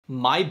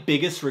My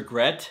biggest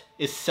regret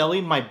is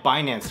selling my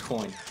Binance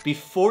Coin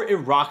before it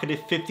rocketed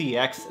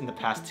 50x in the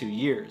past 2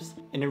 years.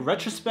 And in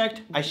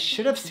retrospect, I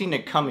should have seen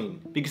it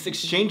coming because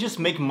exchanges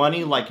make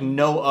money like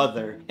no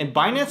other, and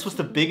Binance was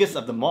the biggest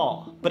of them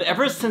all. But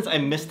ever since I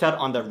missed out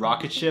on that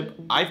rocket ship,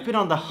 I've been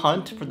on the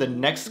hunt for the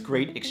next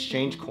great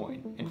exchange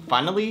coin. And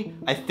finally,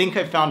 I think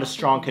I found a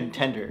strong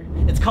contender.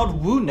 It's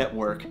called Woo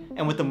Network,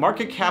 and with a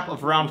market cap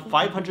of around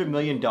 $500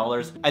 million,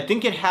 I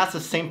think it has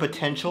the same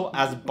potential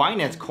as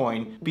Binance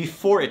Coin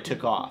before it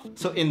took off.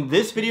 So in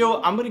this video,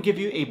 I'm going to give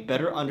you a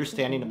better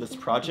understanding of this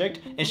project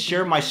and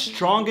share my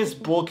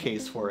strongest bull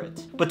case for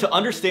it. But to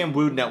understand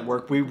Woo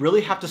Network, we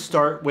really have to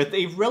start with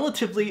a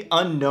relatively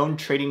unknown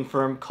trading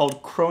firm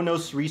called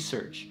Cronos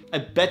Research. I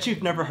bet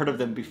you've never heard of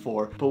them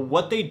before, but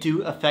what they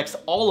do affects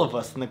all of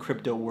us in the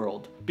crypto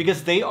world,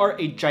 because they are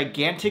a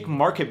gigantic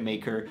market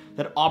maker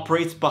that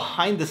operates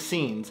behind the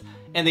scenes,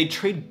 and they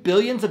trade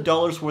billions of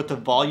dollars worth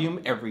of volume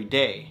every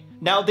day.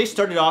 Now, they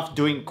started off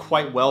doing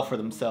quite well for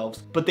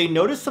themselves, but they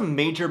noticed some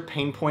major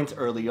pain points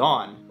early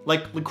on.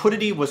 Like,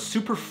 liquidity was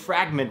super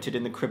fragmented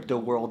in the crypto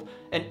world,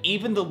 and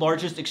even the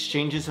largest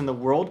exchanges in the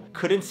world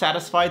couldn't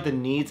satisfy the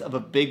needs of a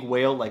big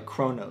whale like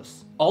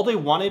Cronos. All they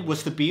wanted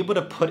was to be able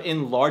to put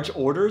in large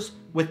orders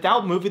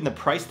without moving the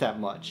price that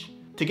much.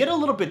 To get a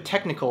little bit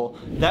technical,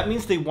 that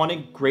means they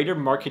wanted greater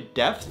market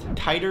depth,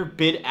 tighter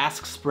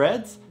bid-ask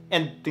spreads,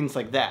 and things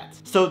like that.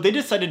 So they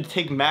decided to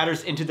take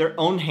matters into their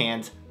own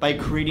hands by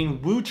creating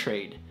Woo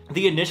Trade.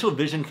 The initial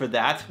vision for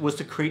that was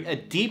to create a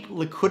deep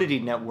liquidity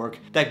network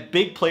that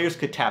big players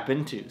could tap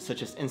into,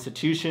 such as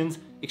institutions,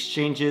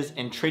 exchanges,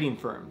 and trading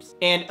firms.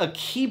 And a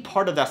key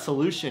part of that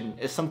solution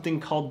is something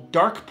called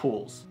dark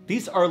pools.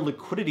 These are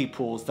liquidity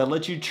pools that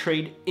let you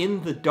trade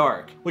in the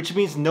dark, which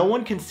means no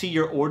one can see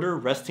your order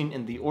resting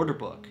in the order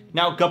book.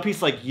 Now,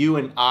 guppies like you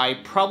and I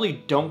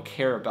probably don't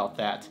care about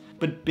that,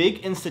 but big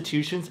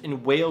institutions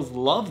and whales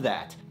love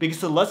that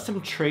because it lets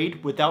them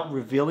trade without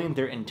revealing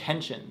their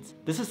intentions.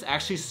 This is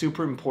actually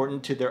super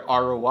important to their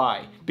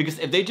ROI, because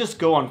if they just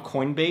go on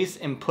Coinbase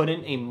and put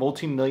in a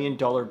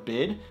multi-million-dollar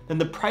bid, then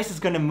the price is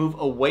going to move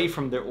away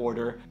from their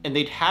order and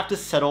they'd have to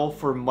settle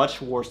for a much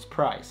worse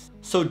price.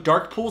 So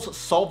dark pools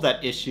solve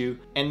that issue,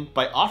 and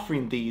by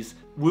offering these,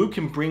 Woo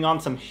can bring on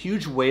some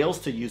huge whales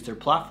to use their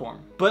platform.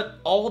 But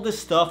all this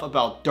stuff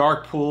about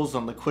dark pools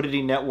and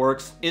liquidity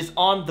networks is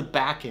on the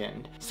back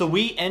end, so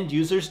we end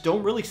users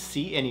don't really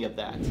see any of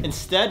that.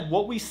 Instead,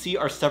 what we see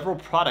are several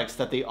products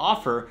that they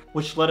offer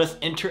which let us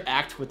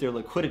interact with their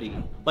liquidity.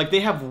 Like, they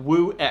have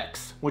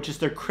WooX, which is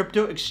their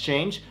crypto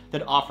exchange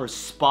that offers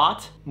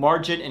spot,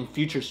 margin, and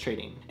futures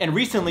trading. And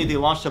recently they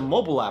launched a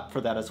mobile app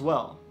for that as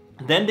well.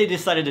 Then they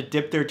decided to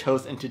dip their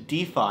toes into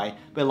DeFi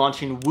by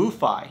launching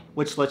RevoFi,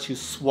 which lets you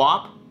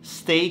swap,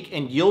 stake,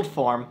 and yield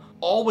farm,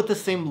 all with the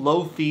same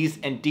low fees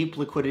and deep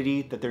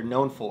liquidity that they're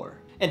known for.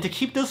 And to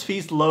keep those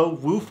fees low,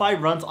 RevoFi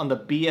runs on the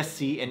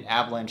BSC and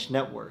Avalanche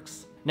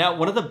networks. Now,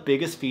 one of the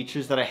biggest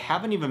features that I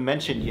haven't even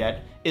mentioned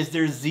yet is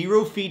their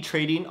zero fee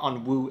trading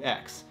on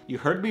WooX. You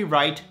heard me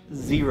right,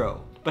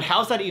 zero. But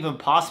how's that even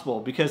possible?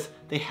 Because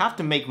they have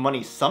to make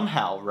money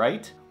somehow,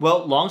 right?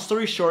 Well, long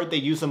story short, they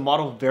use a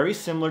model very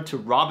similar to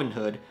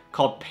Robinhood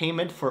called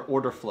payment for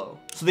order flow.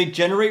 So they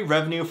generate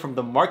revenue from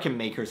the market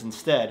makers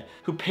instead,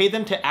 who pay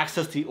them to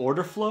access the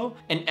order flow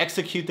and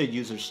execute the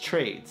user's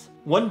trades.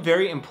 One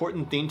very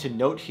important thing to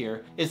note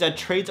here is that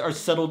trades are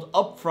settled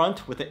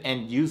upfront with the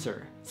end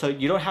user. So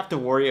you don't have to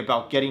worry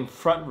about getting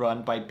front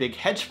run by big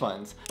hedge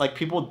funds like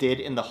people did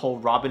in the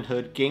whole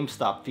Robinhood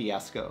GameStop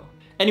fiasco.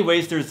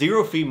 Anyways, their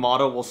zero fee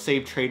model will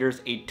save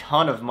traders a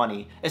ton of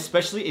money,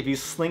 especially if you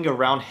sling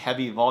around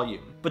heavy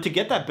volume. But to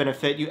get that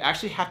benefit, you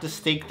actually have to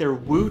stake their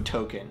Woo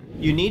token.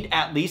 You need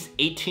at least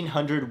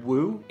 1,800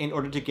 Woo in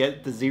order to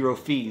get the zero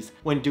fees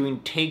when doing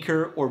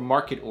taker or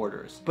market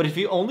orders. But if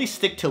you only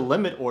stick to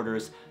limit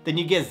orders, then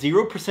you get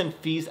 0%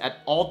 fees at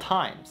all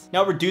times.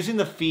 Now, reducing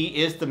the fee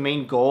is the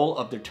main goal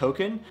of their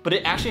token, but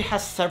it actually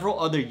has several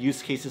other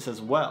use cases as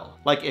well.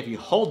 Like, if you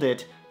hold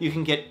it, you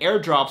can get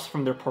airdrops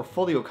from their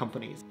portfolio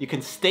companies, you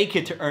can stake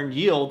it to earn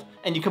yield,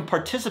 and you can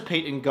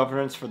participate in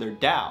governance for their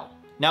DAO.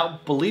 Now,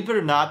 believe it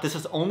or not, this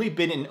has only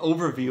been an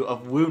overview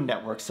of Woo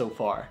Network so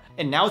far,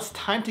 and now it's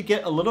time to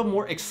get a little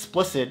more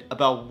explicit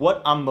about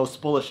what I'm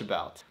most bullish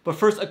about. But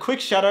first, a quick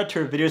shout out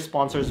to our video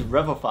sponsors,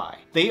 RevoFi.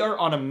 They are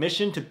on a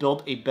mission to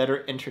build a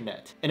better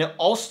internet, and it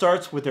all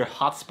starts with their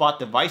hotspot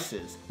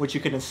devices, which you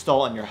can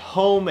install in your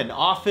home and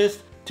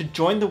office to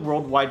join the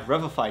worldwide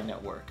RevoFi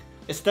network.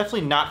 It's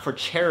definitely not for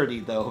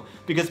charity though,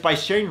 because by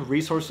sharing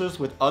resources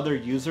with other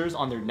users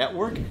on their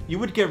network, you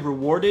would get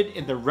rewarded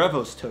in the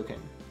Revos token.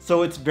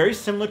 So it's very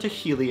similar to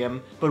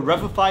Helium, but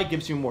RevoFi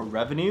gives you more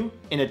revenue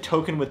in a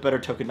token with better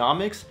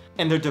tokenomics,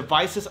 and their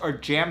devices are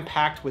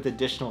jam-packed with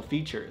additional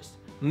features.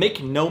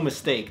 Make no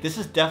mistake, this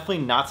is definitely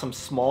not some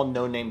small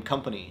no-name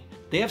company.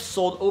 They have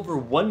sold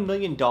over $1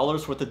 million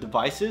worth of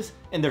devices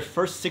in their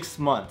first 6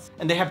 months,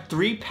 and they have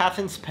 3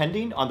 patents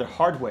pending on their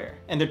hardware,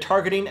 and they're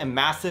targeting a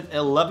massive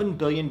 $11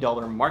 billion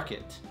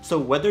market. So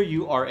whether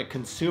you are a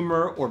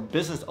consumer or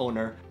business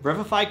owner,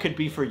 RevoFi could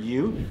be for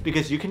you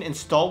because you can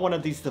install one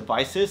of these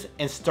devices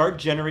and start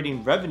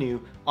generating revenue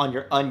on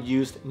your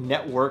unused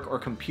network or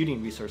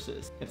computing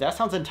resources. If that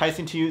sounds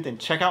enticing to you, then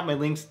check out my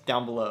links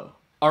down below.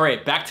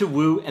 Alright, back to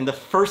Woo, and the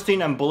first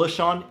thing I'm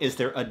bullish on is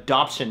their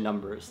adoption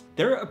numbers.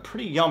 They're a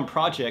pretty young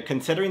project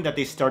considering that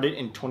they started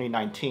in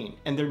 2019,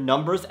 and their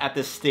numbers at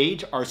this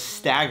stage are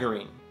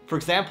staggering. For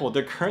example,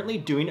 they're currently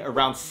doing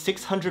around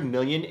 600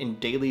 million in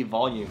daily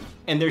volume,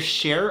 and their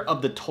share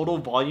of the total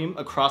volume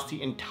across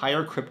the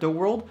entire crypto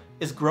world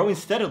is growing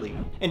steadily.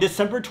 In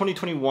December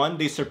 2021,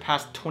 they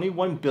surpassed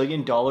 $21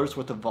 billion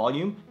worth of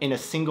volume in a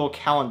single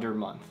calendar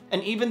month.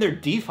 And even their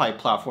DeFi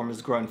platform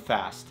is growing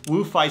fast.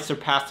 WooFi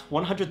surpassed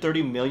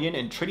 130 million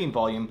in trading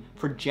volume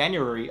for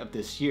January of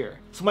this year.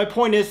 So my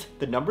point is,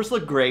 the numbers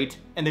look great,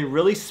 and they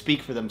really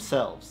speak for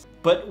themselves.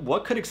 But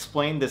what could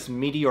explain this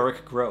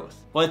meteoric growth?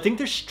 Well, I think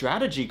their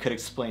strategy could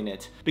explain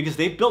it, because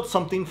they've built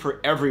something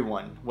for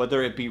everyone,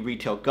 whether it be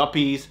retail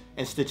guppies,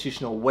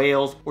 institutional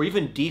whales, or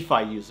even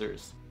DeFi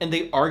users. And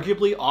they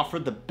arguably offer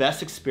the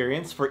best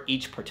experience for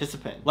each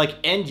participant. Like,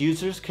 end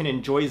users can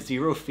enjoy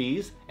 0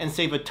 fees and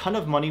save a ton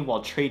of money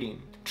while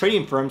trading.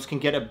 Trading firms can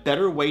get a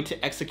better way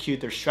to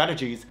execute their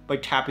strategies by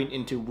tapping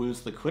into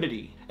Woo's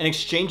liquidity. And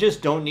exchanges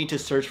don't need to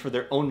search for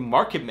their own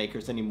market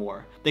makers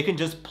anymore. They can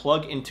just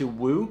plug into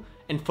Woo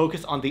and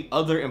focus on the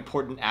other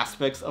important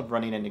aspects of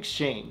running an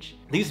exchange.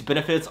 These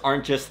benefits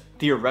aren't just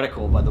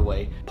theoretical, by the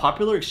way.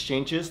 Popular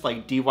exchanges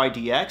like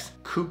DYDX,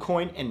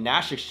 KuCoin, and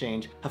Nash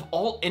Exchange have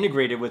all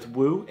integrated with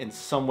Woo in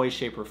some way,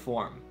 shape, or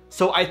form.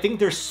 So I think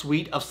their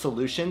suite of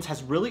solutions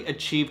has really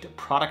achieved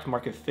product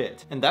market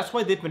fit, and that's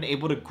why they've been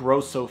able to grow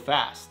so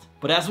fast.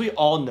 But as we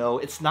all know,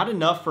 it's not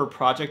enough for a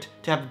project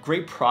to have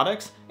great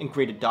products and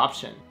great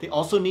adoption. They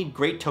also need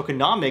great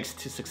tokenomics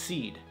to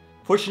succeed.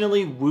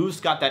 Fortunately, Woo's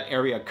got that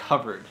area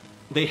covered.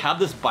 They have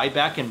this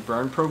buyback and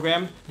burn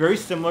program very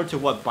similar to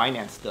what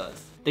Binance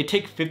does. They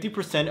take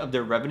 50% of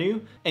their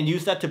revenue and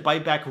use that to buy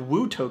back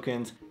Woo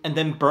tokens and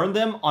then burn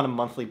them on a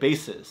monthly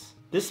basis.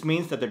 This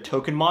means that their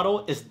token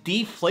model is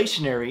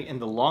deflationary in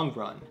the long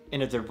run,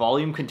 and as their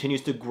volume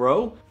continues to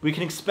grow, we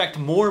can expect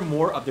more and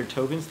more of their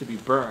tokens to be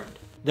burned.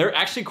 They're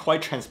actually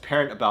quite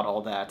transparent about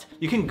all that.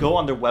 You can go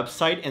on their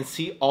website and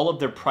see all of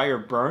their prior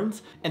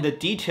burns, and the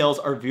details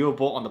are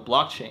viewable on the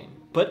blockchain.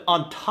 But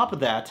on top of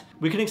that,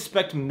 we can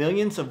expect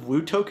millions of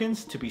Woo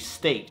tokens to be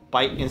staked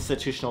by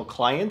institutional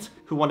clients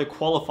who want to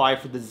qualify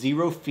for the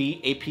 0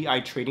 fee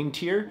API trading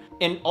tier,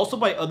 and also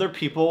by other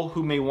people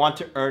who may want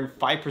to earn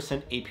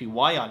 5%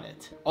 APY on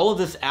it. All of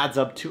this adds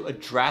up to a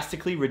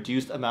drastically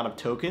reduced amount of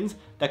tokens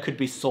that could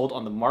be sold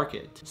on the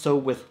market. So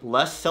with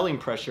less selling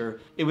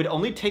pressure, it would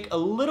only take a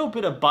little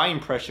bit of buying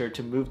pressure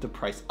to move the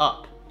price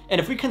up. And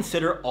if we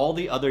consider all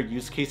the other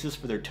use cases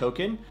for their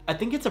token, I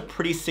think it's a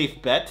pretty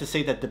safe bet to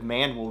say that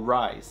demand will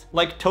rise.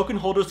 Like, token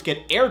holders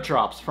get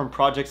airdrops from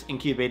projects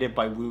incubated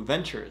by Woo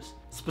Ventures.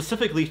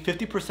 Specifically,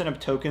 50% of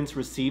tokens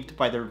received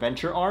by their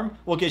venture arm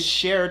will get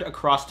shared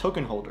across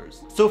token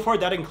holders. So far,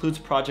 that includes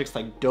projects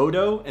like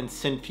Dodo and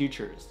Sin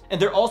Futures.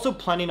 And they're also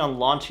planning on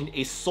launching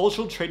a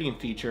social trading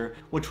feature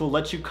which will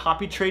let you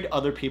copy trade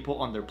other people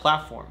on their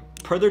platform.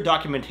 Per their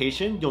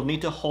documentation, you'll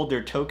need to hold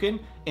their token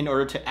in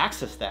order to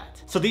access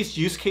that. So these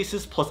use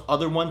cases plus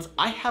other ones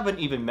I haven't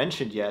even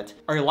mentioned yet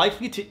are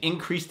likely to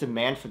increase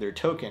demand for their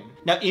token.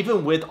 Now,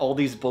 even with all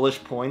these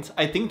bullish points,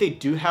 I think they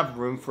do have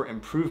room for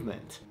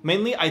improvement.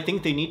 Mainly, I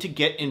think they need to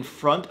get in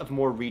front of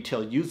more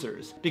retail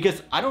users,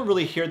 because I don't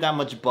really hear that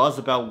much buzz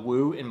about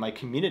Woo in my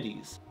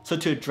communities. So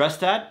to address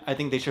that, I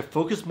think they should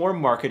focus more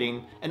on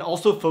marketing and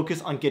also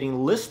focus on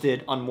getting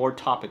listed on more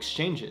top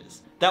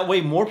exchanges. That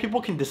way more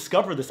people can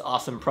discover this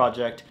awesome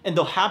project, and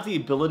they'll have the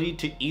ability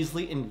to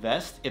easily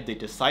invest if they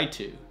decide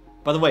to.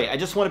 By the way, I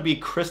just want to be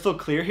crystal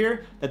clear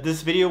here that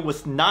this video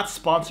was not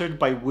sponsored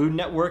by Woo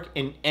Network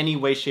in any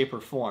way, shape,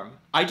 or form.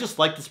 I just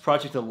like this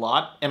project a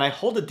lot, and I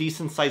hold a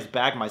decent sized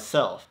bag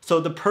myself. So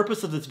the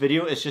purpose of this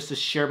video is just to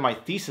share my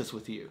thesis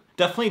with you.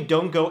 Definitely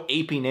don't go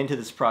aping into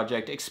this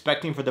project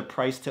expecting for the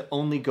price to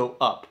only go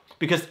up,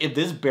 because if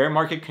this bear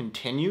market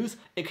continues,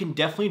 it can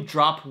definitely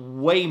drop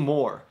way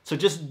more. So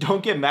just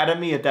don't get mad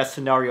at me if that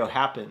scenario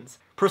happens.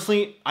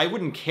 Personally, I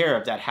wouldn't care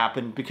if that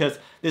happened because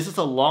this is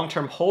a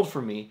long-term hold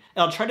for me,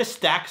 and I'll try to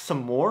stack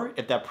some more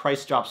if that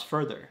price drops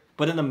further.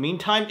 But in the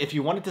meantime, if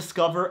you want to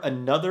discover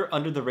another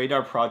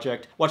under-the-radar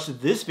project, watch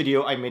this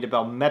video I made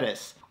about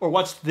Metis, or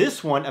watch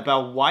this one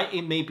about why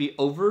it may be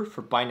over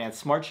for Binance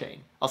Smart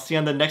Chain. I'll see you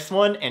on the next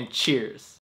one, and cheers!